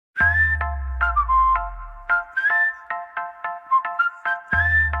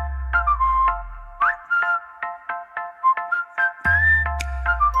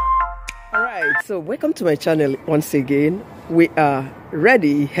Right, so welcome to my channel once again. We are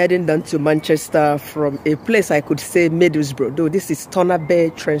ready heading down to Manchester from a place I could say Middlesbrough, though this is Turner Bay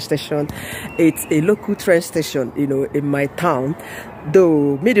train station. It's a local train station, you know, in my town,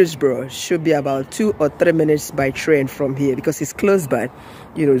 though Middlesbrough should be about 2 or 3 minutes by train from here because it's close by,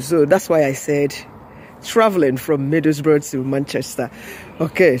 you know, so that's why I said traveling from Middlesbrough to Manchester.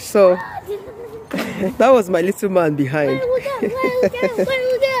 Okay, so that was my little man behind.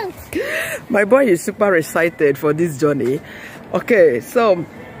 My boy is super excited for this journey. Okay, so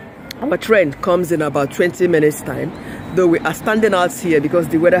our train comes in about 20 minutes time, though we are standing out here because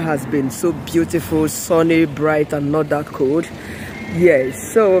the weather has been so beautiful, sunny, bright, and not that cold.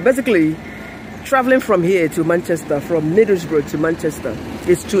 Yes, so basically traveling from here to Manchester, from Middlesbrough to Manchester,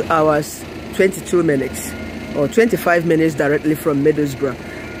 is 2 hours 22 minutes or 25 minutes directly from Middlesbrough.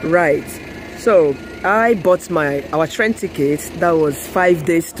 Right, so I bought our train ticket. That was 5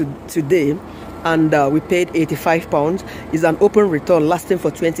 days to today, and we paid £85. It's an open return lasting for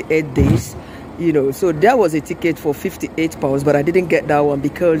 28 days, you know. So there was a ticket for £58, but I didn't get that one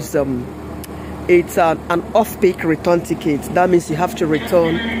because it's an off-peak return ticket. That means you have to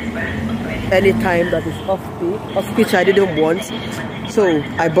return anytime that is off-peak, which I didn't want. So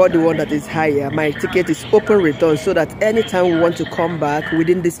I bought the one that is higher. My ticket is open return, so that anytime we want to come back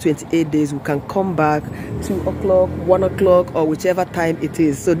within these 28 days, we can come back 2 o'clock, 1 o'clock, or whichever time it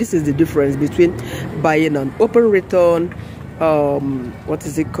is. So this is the difference between buying an open return, what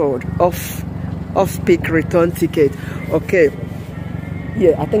is it called, off-peak return ticket. Okay,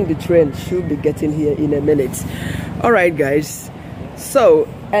 yeah, I think the train should be getting here in a minute. All right, guys. So,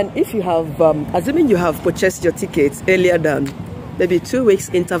 and if you have, assuming you have purchased your tickets earlier than maybe 2 weeks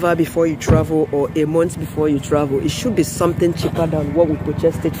interval before you travel or a month before you travel, it should be something cheaper than what we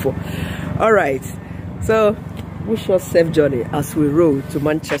purchased it for. All right, so wish us safe journey as we roll to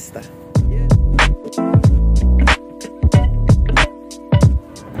Manchester.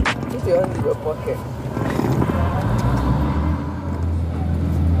 Put your hand in your pocket.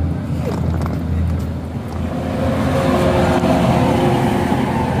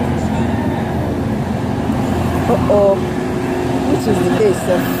 Which is the case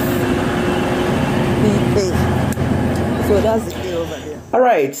of the so that's the thing over there. All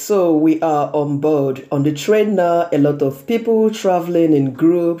right, so we are on board on the train now. A lot of people traveling in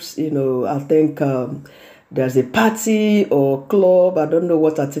groups, you know. I think there's a party or club, I don't know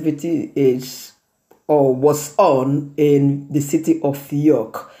what activity is or was on in the city of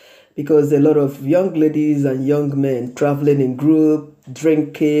York, because a lot of young ladies and young men traveling in group,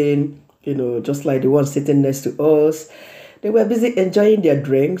 drinking, you know, just like the one sitting next to us. They were busy enjoying their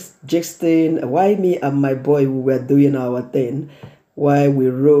drinks, jesting, while me and my boy, we were doing our thing, while we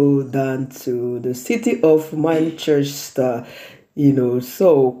rolled down to the city of Manchester, you know.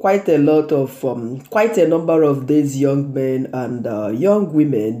 So quite a number of these young men and young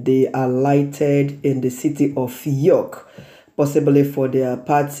women, they alighted in the city of York, possibly for their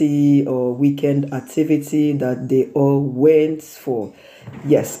party or weekend activity that they all went for.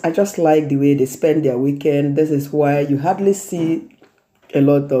 Yes, I just like the way they spend their weekend. This is why you hardly see a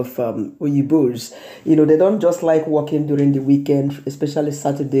lot of Uyiburs. You know, they don't just like working during the weekend, especially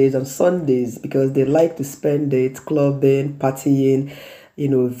Saturdays and Sundays, because they like to spend it clubbing, partying, you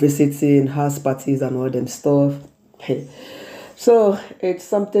know, visiting house parties and all them stuff. So it's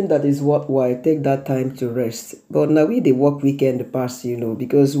something that is worthwhile. Take that time to rest. But now we they work weekend pass, you know,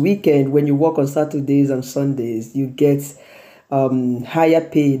 because weekend, when you work on Saturdays and Sundays, you get higher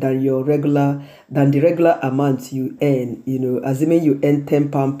pay than the regular amount you earn, you know. Assuming you earn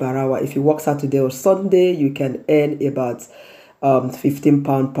 £10 per hour, if you work Saturday or Sunday, you can earn about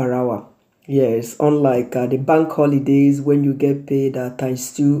 £15 per hour. Yes, unlike the bank holidays when you get paid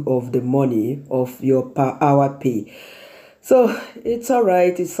 ×2 of the money of your per hour pay. So it's all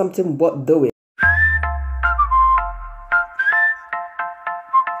right. It's something worth doing.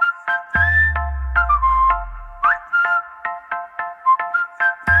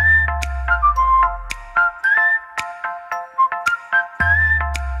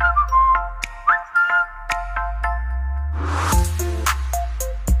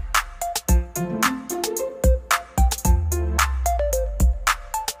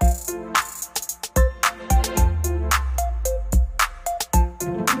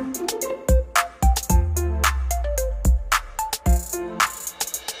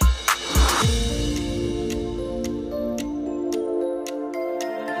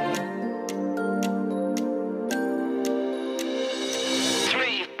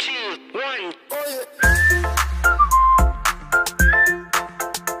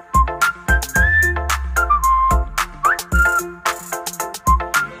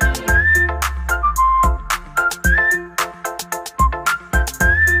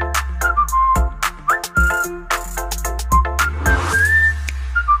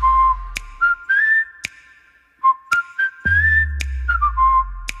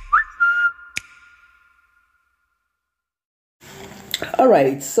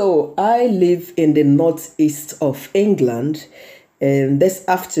 right, so I live in the northeast of England, and this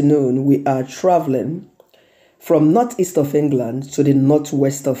afternoon we are traveling from northeast of England to the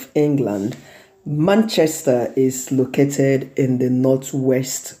northwest of England. Manchester is located in the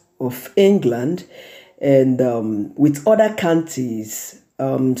northwest of England, and with other counties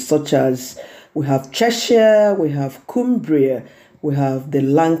such as we have Cheshire, we have Cumbria, we have the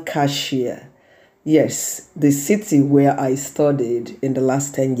Lancashire. Yes, the city where I studied in the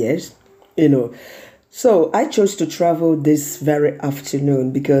last 10 years, So I chose to travel this very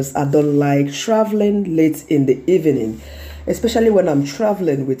afternoon because I don't like traveling late in the evening, especially when I'm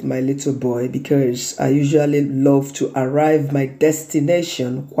traveling with my little boy, because I usually love to arrive my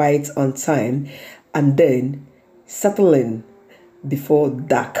destination quite on time and then settle in before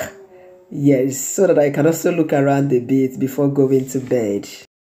dark. Yes, so that I can also look around a bit before going to bed.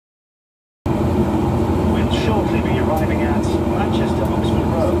 We'll shortly be arriving at Manchester Oxford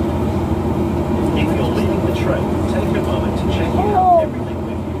Road. If you're leaving the train, take a moment to check you have everything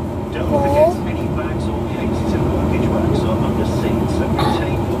with you. Don't forget any bags or cases in luggage racks or under seats, and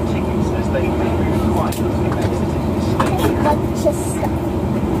retain your tickets as they may be required if exiting this station. Manchester.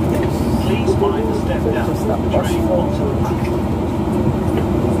 Please mind the step down from the train onto the platform.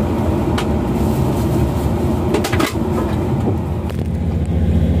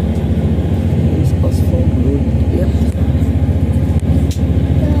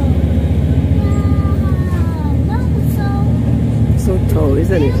 So tall,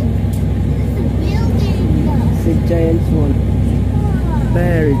 isn't it? It's a giant one.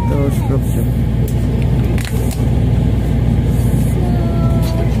 Very tall structure.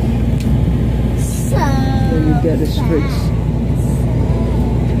 When you get the streets.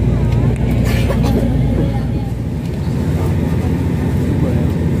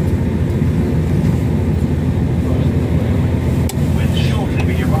 We'll shortly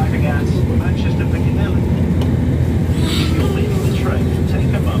be arriving at Manchester Piccadilly. If you're leaving the train,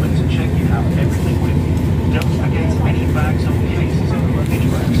 take a moment to check you have everything with you. Don't forget any bags or cases in the luggage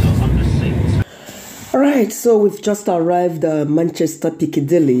racks or under seats. Alright, so we've just arrived at Manchester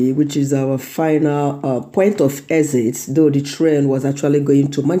Piccadilly, which is our final point of exit, though the train was actually going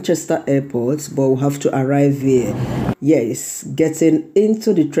to Manchester Airport, but we'll have to arrive here. Yes, getting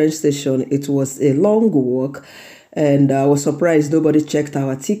into the train station, it was a long walk, and I was surprised nobody checked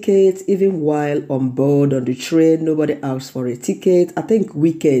our ticket. Even while on board on the train, nobody asked for a ticket. I think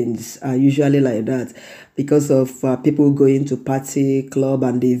weekends are usually like that because of people going to party, club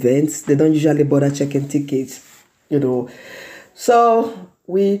and the events. They don't usually bother checking tickets, So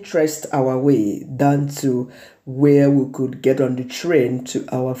we traced our way down to where we could get on the train to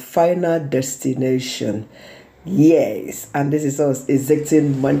our final destination. Yes, and this is us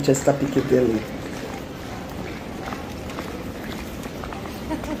exiting Manchester Piccadilly.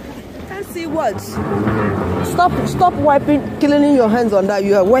 See what? Stop wiping, cleaning your hands on that.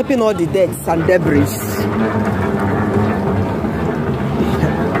 You are wiping all the dirt and debris.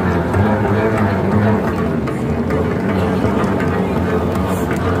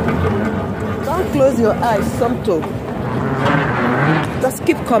 Don't close your eyes, Somto. Just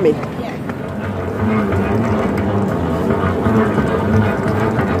keep coming.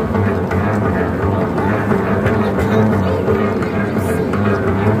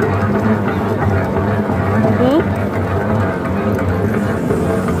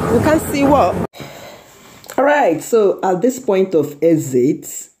 You can't see what? Alright, so at this point of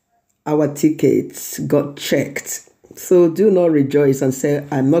exit, our tickets got checked. So do not rejoice and say,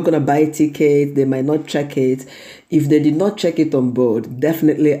 I'm not going to buy a ticket. They might not check it. If they did not check it on board,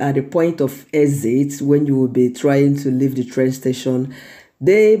 definitely at the point of exit, when you will be trying to leave the train station,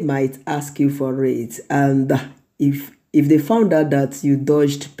 they might ask you for it. And if they found out that you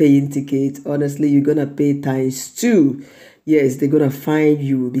dodged paying ticket, honestly, you're going to pay ×2. Yes, they're going to fine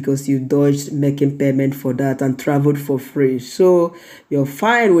you because you dodged making payment for that and traveled for free. So your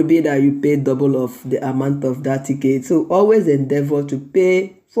fine will be that you pay double of the amount of that ticket. So always endeavor to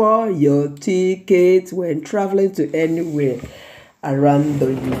pay for your ticket when traveling to anywhere around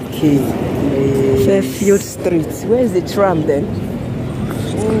the UK. Fairfield Street. Where is the tram then?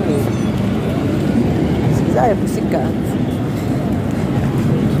 Is that a pussycat?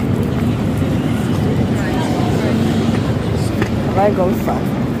 Have I gone far?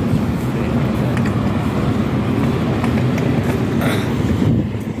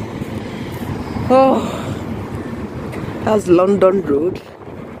 Oh, that's London Road.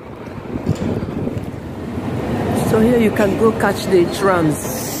 So here you can go catch the trams.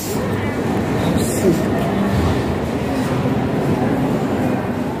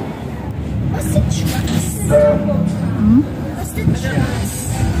 What's the trams? What's the trams?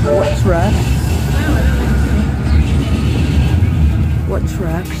 What tracks? What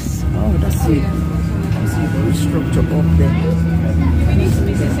tracks? Oh, that's it. That's the whole structure up there.